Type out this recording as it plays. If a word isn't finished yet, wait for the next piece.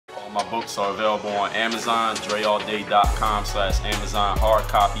All my books are available on Amazon, dreallday.com/Amazon, hard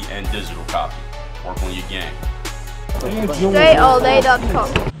copy and digital copy. Work on your game.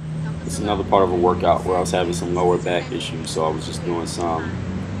 DreAllDay.com. It's another part of a workout where I was having some lower back issues, so I was just doing some,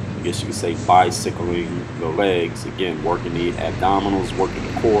 I guess you could say, bicycling the legs. Again, working the abdominals, working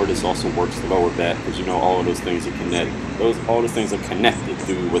the core. This also works the lower back, because you know all of those things are kinetic. All those things are connected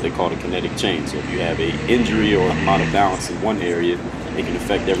through what they call the kinetic chain. So if you have an injury or I'm out of balance in one area, it can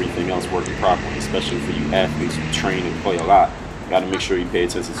affect everything else working properly, especially for you athletes who train and play a lot. You got to make sure you pay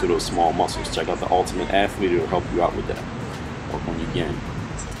attention to those small muscles. Check out the Ultimate Athlete. It'll help you out with that. Work on your game.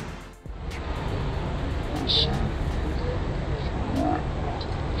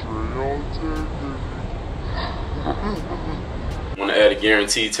 Want to add a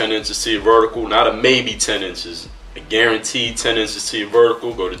guaranteed 10 inches to your vertical, not a maybe 10 inches, a guaranteed 10 inches to your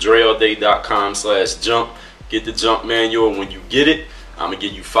vertical. Go to DreAllDay.com/jump, get the jump manual. When you get it, I'm going to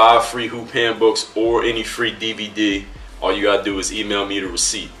give you 5 free hoop handbooks or any free DVD. All you got to do is email me the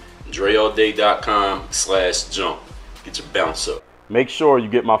receipt. DreAllDay.com/jump. Get your bounce up. Make sure you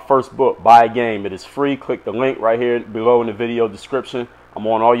get my first book, Buy a Game. It is free. Click the link right here below in the video description. I'm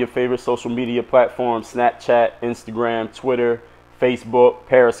on all your favorite social media platforms: Snapchat, Instagram, Twitter, Facebook,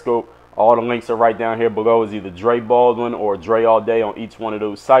 Periscope. All the links are right down here below. Is either Dre Baldwin or Dre All Day on each one of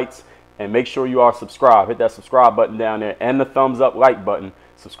those sites. And make sure you are subscribed. Hit that subscribe button down there and the thumbs up like button.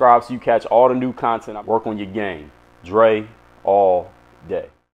 Subscribe so you catch all the new content. I work on your game. Dre All Day.